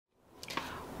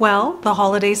Well, the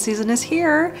holiday season is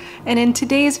here, and in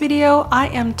today's video, I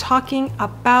am talking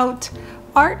about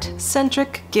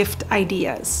art-centric gift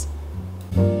ideas.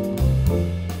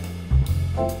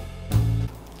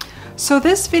 So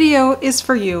this video is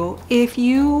for you if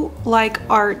you like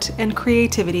art and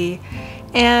creativity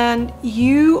and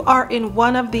you are in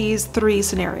one of these three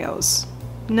scenarios.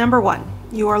 Number one,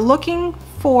 you are looking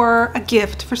for a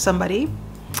gift for somebody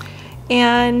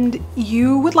and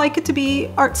you would like it to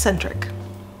be art-centric.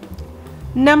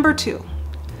 Number two,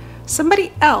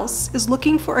 somebody else is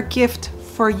looking for a gift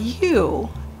for you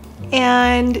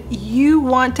and you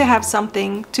want to have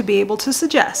something to be able to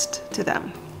suggest to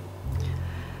them.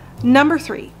 Number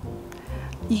three,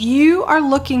 you are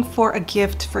looking for a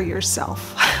gift for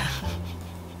yourself.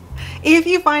 If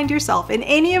you find yourself in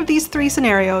any of these three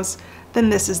scenarios, then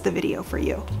this is the video for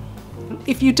you.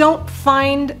 If you don't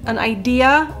find an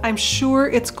idea, I'm sure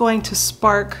it's going to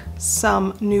spark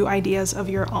some new ideas of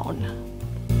your own.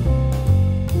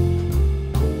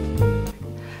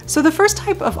 So the first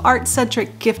type of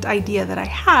art-centric gift idea that I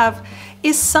have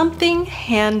is something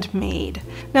handmade.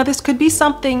 Now this could be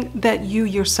something that you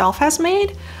yourself has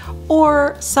made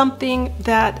or something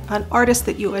that an artist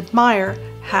that you admire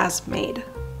has made.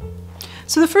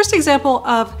 So the first example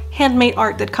of handmade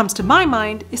art that comes to my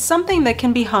mind is something that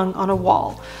can be hung on a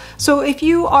wall. So if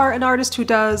you are an artist who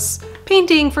does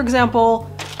painting, for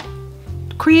example,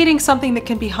 creating something that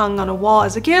can be hung on a wall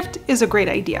as a gift is a great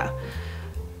idea.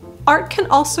 Art can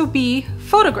also be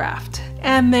photographed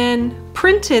and then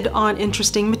printed on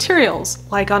interesting materials,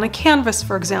 like on a canvas,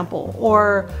 for example,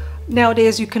 or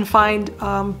nowadays you can find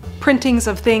printings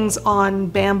of things on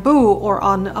bamboo or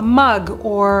on a mug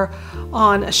or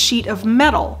on a sheet of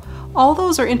metal. All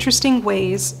those are interesting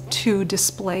ways to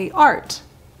display art.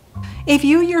 If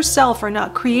you yourself are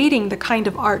not creating the kind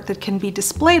of art that can be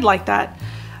displayed like that,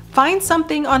 find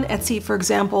something on Etsy, for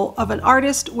example, of an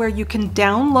artist where you can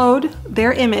download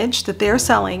their image that they're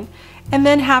selling and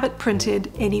then have it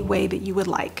printed any way that you would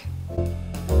like.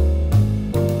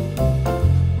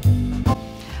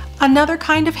 Another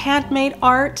kind of handmade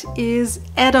art is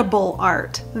edible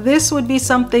art. This would be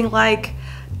something like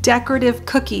decorative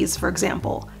cookies, for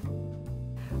example.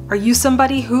 Are you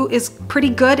somebody who is pretty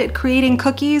good at creating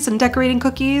cookies and decorating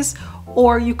cookies?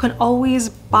 Or you can always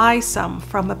buy some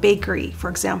from a bakery, for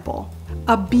example.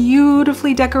 A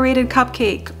beautifully decorated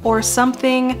cupcake or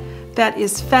something that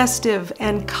is festive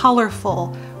and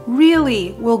colorful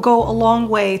really will go a long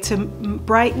way to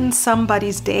brighten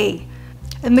somebody's day.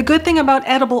 And the good thing about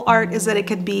edible art is that it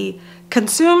can be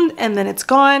consumed and then it's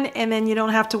gone, and then you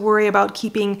don't have to worry about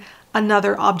keeping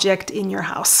another object in your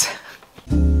house.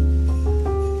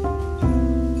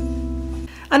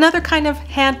 Another kind of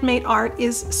handmade art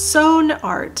is sewn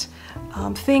art.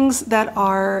 Things that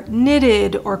are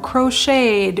knitted or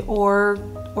crocheted or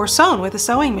sewn with a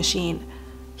sewing machine.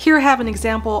 Here I have an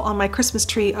example on my Christmas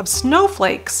tree of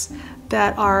snowflakes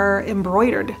that are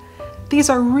embroidered. These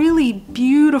are really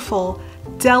beautiful,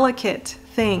 delicate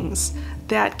things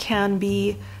that can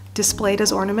be displayed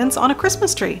as ornaments on a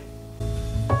Christmas tree.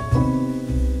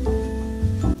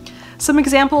 Some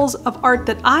examples of art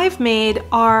that I've made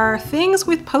are things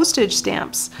with postage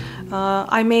stamps.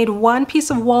 I made one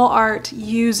piece of wall art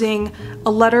using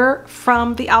a letter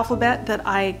from the alphabet that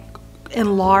I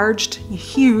enlarged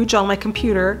huge on my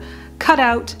computer, cut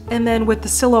out, and then with the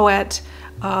silhouette,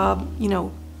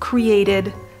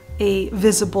 created a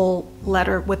visible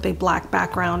letter with a black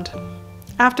background.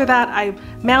 After that, I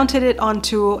mounted it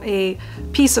onto a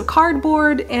piece of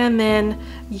cardboard and then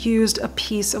used a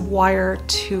piece of wire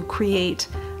to create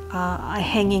a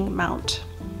hanging mount.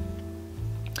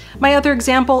 My other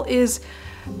example is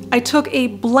I took a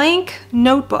blank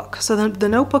notebook. So the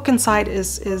notebook inside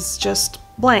is just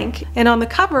blank. And on the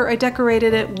cover, I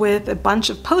decorated it with a bunch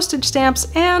of postage stamps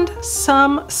and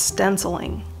some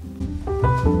stenciling.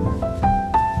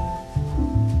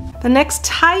 The next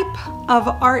type of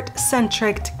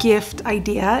art-centric gift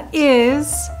idea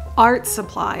is art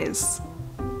supplies.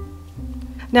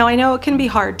 Now I know it can be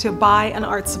hard to buy an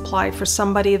art supply for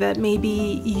somebody that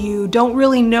maybe you don't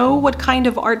really know what kind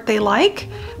of art they like,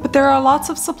 but there are lots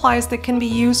of supplies that can be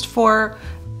used for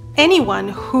anyone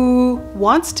who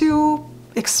wants to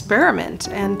experiment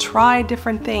and try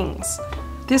different things.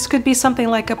 This could be something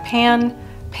like a pan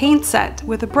paint set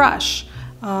with a brush.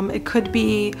 It could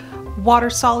be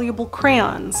water-soluble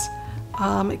crayons.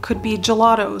 It could be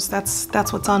gelatos.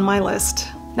 That's what's on my list.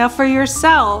 Now for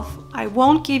yourself, I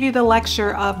won't give you the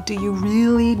lecture of do you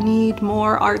really need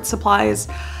more art supplies.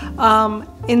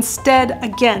 Instead,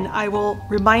 again, I will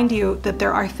remind you that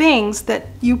there are things that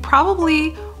you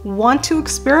probably want to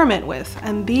experiment with,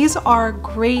 and these are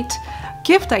great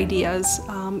gift ideas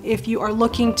if you are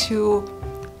looking to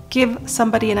give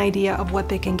somebody an idea of what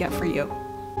they can get for you.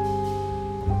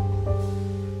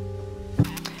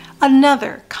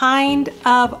 Another kind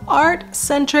of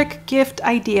art-centric gift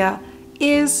idea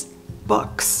is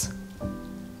books.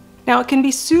 Now, it can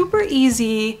be super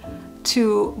easy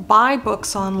to buy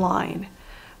books online,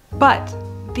 but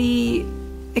the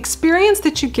experience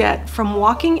that you get from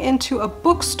walking into a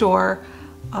bookstore,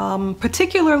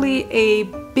 particularly a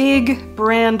big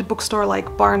brand bookstore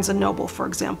like Barnes & Noble, for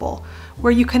example,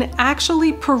 where you can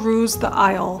actually peruse the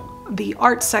aisle, the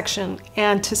art section,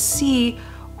 and to see,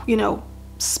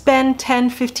 spend 10,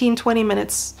 15, 20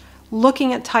 minutes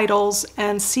looking at titles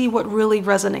and see what really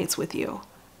resonates with you.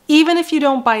 Even if you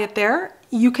don't buy it there,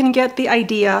 you can get the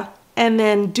idea and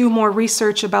then do more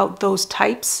research about those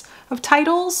types of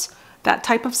titles, that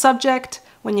type of subject,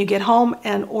 when you get home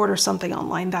and order something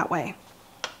online that way.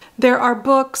 There are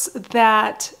books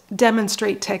that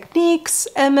demonstrate techniques,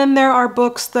 and then there are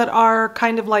books that are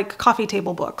kind of like coffee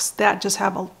table books that just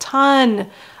have a ton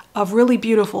of really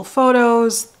beautiful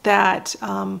photos that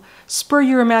spur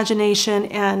your imagination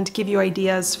and give you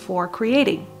ideas for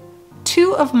creating.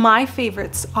 Two of my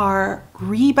favorites are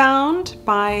Rebound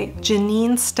by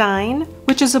Janine Stein,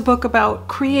 which is a book about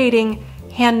creating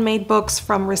handmade books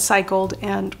from recycled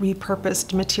and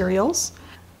repurposed materials.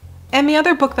 And the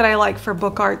other book that I like for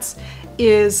book arts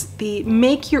is the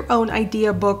Make Your Own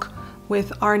Idea book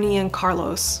with Arnie and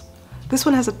Carlos. This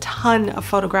one has a ton of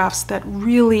photographs that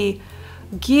really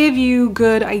give you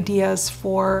good ideas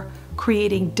for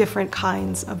creating different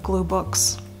kinds of glue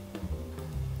books.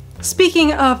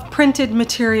 Speaking of printed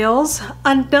materials,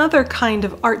 another kind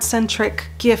of art-centric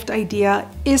gift idea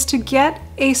is to get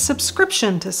a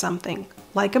subscription to something,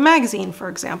 like a magazine, for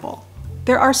example.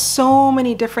 There are so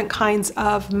many different kinds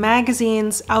of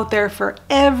magazines out there for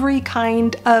every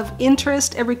kind of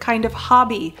interest, every kind of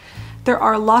hobby. There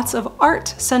are lots of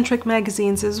art-centric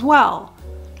magazines as well.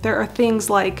 There are things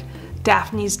like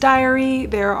Daphne's Diary,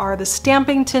 there are the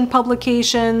Stampington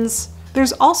publications.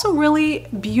 There's also really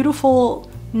beautiful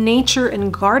nature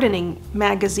and gardening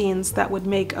magazines that would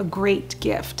make a great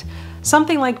gift.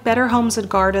 Something like Better Homes and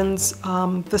Gardens,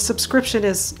 the subscription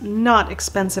is not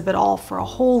expensive at all for a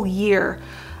whole year.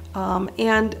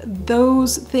 And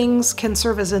those things can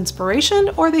serve as inspiration,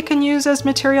 or they can use as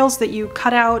materials that you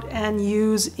cut out and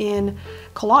use in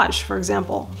collage, for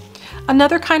example.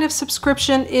 Another kind of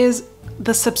subscription is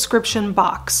the subscription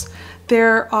box.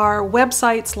 There are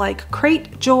websites like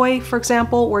Cratejoy, for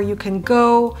example, where you can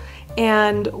go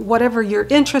and whatever your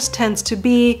interest tends to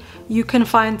be, you can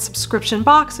find subscription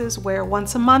boxes where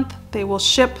once a month they will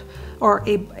ship, or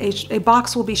a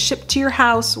box will be shipped to your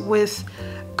house with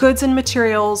goods and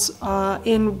materials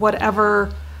in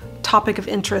whatever topic of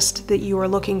interest that you are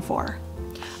looking for.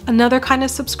 Another kind of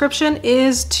subscription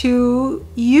is to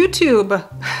YouTube.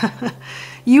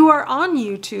 You are on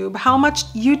YouTube. How much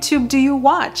YouTube do you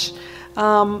watch?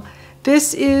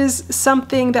 This is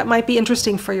something that might be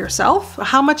interesting for yourself.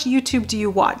 How much YouTube do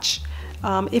you watch?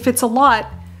 If it's a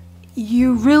lot,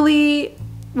 you really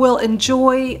will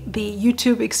enjoy the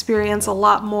YouTube experience a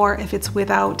lot more if it's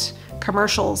without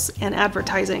commercials and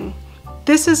advertising.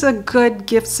 This is a good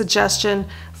gift suggestion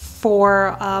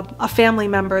for a family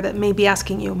member that may be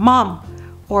asking you, Mom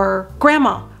or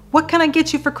Grandma, what can I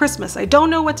get you for Christmas? I don't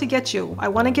know what to get you. I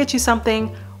want to get you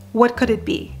something. What could it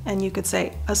be? And you could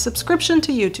say, a subscription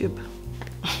to YouTube.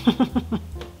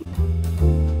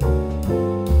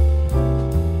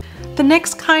 The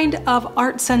next kind of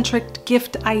art-centric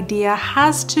gift idea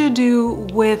has to do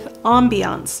with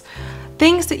ambience.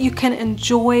 Things that you can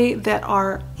enjoy that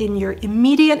are in your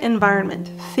immediate environment,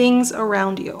 things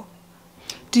around you.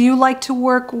 Do you like to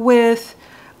work with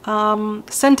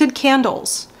scented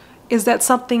candles? Is that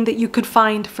something that you could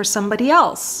find for somebody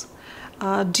else?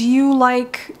 Do you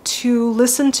like to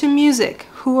listen to music?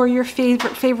 Who are your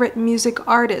favorite music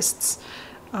artists?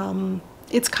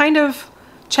 It's kind of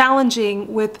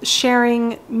challenging with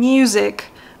sharing music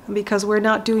because we're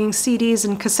not doing CDs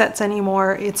and cassettes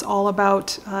anymore. It's all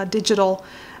about digital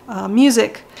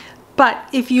music. But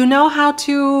if you know how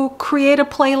to create a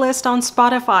playlist on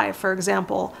Spotify, for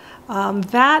example,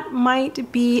 that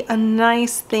might be a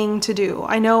nice thing to do.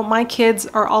 I know my kids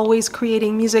are always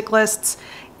creating music lists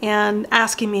and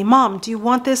asking me, Mom, do you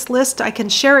want this list? I can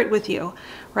share it with you,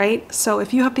 right? So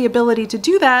if you have the ability to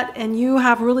do that and you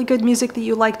have really good music that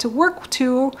you like to work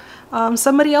to,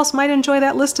 somebody else might enjoy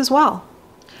that list as well.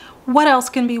 What else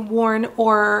can be worn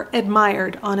or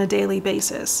admired on a daily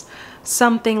basis?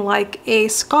 Something like a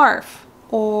scarf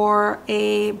or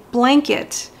a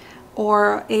blanket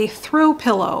or a throw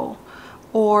pillow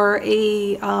or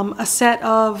a set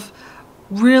of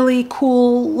really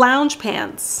cool lounge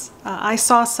pants. I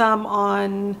saw some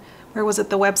on, where was it,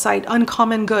 the website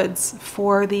Uncommon Goods,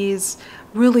 for these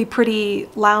really pretty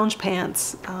lounge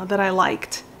pants that I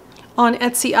liked. On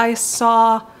Etsy I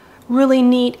saw really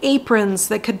neat aprons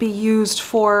that could be used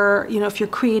for, you know, if you're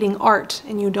creating art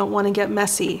and you don't want to get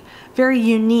messy. Very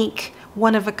unique,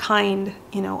 one-of-a-kind,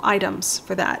 you know, items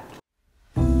for that.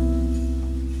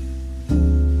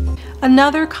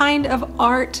 Another kind of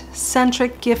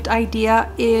art-centric gift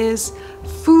idea is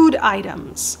food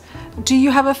items. Do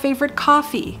you have a favorite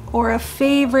coffee or a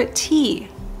favorite tea?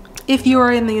 If you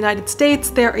are in the United States,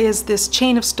 there is this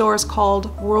chain of stores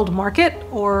called World Market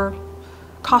or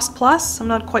Cost Plus. I'm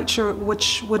not quite sure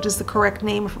what is the correct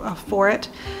name for it.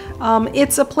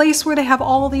 It's a place where they have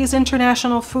all these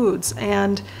international foods,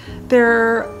 and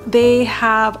they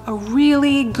have a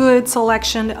really good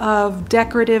selection of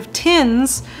decorative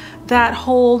tins that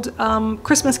hold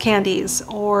Christmas candies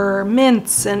or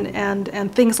mints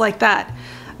and things like that.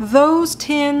 Those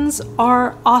tins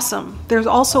are awesome. There's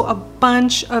also a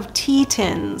bunch of tea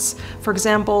tins. For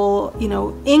example, you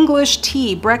know, English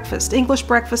tea, English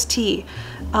breakfast tea.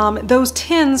 Those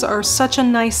tins are such a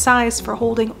nice size for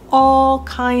holding all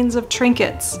kinds of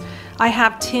trinkets. I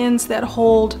have tins that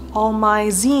hold all my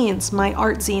zines, my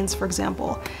art zines, for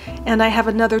example. And I have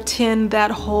another tin that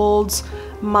holds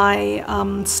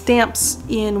my stamps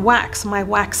in wax, my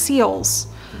wax seals.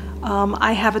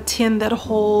 I have a tin that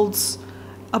holds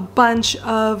a bunch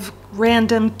of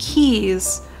random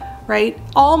keys, right?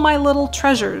 All my little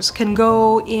treasures can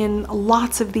go in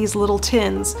lots of these little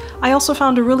tins. I also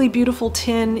found a really beautiful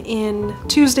tin in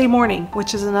Tuesday Morning,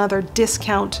 which is another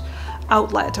discount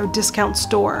outlet or discount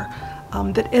store.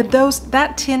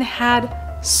 That tin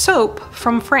had soap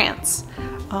from France.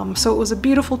 So it was a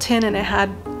beautiful tin and it had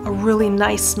a really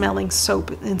nice smelling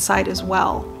soap inside as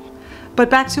well. But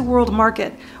back to World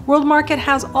Market. World Market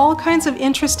has all kinds of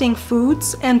interesting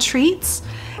foods and treats,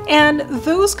 and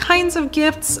those kinds of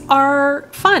gifts are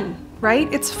fun,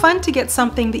 right? It's fun to get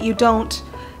something that you don't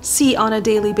see on a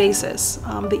daily basis,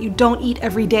 that you don't eat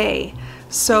every day.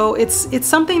 So it's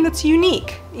something that's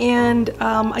unique, and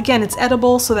again, it's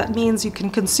edible, so that means you can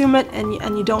consume it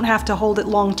and you don't have to hold it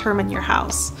long term in your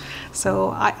house.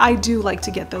 So I do like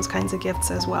to get those kinds of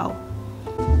gifts as well.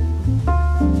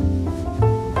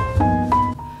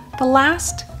 The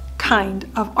last kind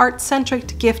of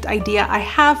art-centric gift idea I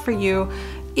have for you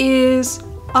is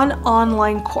an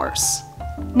online course.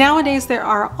 Nowadays there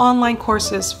are online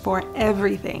courses for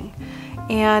everything,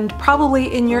 and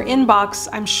probably in your inbox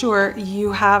I'm sure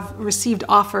you have received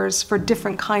offers for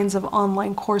different kinds of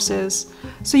online courses.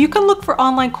 So you can look for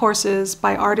online courses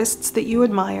by artists that you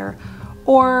admire,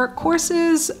 or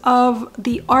courses of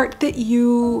the art that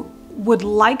you would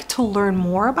like to learn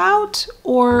more about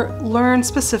or learn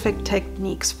specific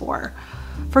techniques for.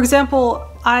 For example,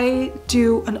 I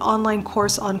do an online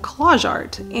course on collage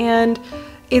art, and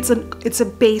it's a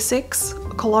basics,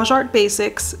 collage art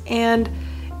basics, and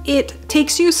it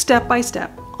takes you step by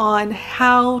step on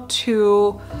how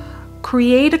to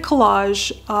create a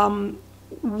collage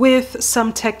with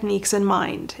some techniques in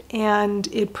mind, and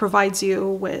it provides you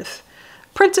with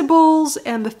printables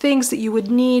and the things that you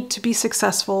would need to be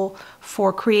successful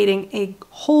for creating a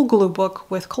whole glue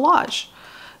book with collage.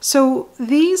 So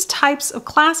these types of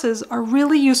classes are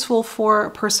really useful for a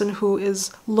person who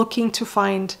is looking to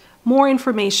find more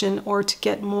information or to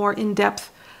get more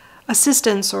in-depth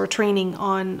assistance or training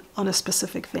on a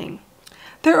specific thing.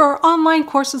 There are online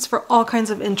courses for all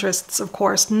kinds of interests, of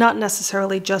course, not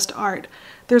necessarily just art.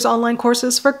 There's online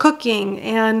courses for cooking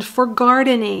and for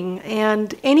gardening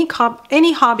and any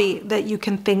hobby that you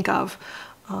can think of,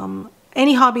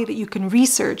 any hobby that you can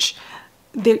research,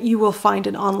 that you will find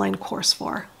an online course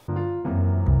for.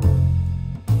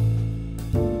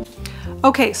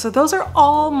 Okay, so those are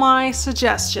all my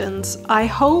suggestions. I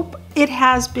hope it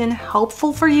has been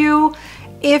helpful for you.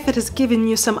 If it has given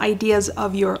you some ideas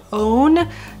of your own,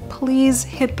 please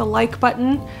hit the like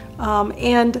button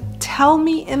and tell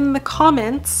me in the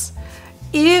comments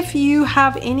if you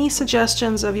have any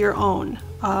suggestions of your own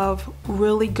of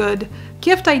really good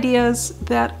gift ideas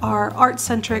that are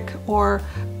art-centric or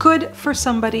good for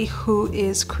somebody who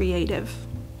is creative.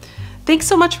 Thanks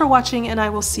so much for watching, and I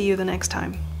will see you the next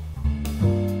time.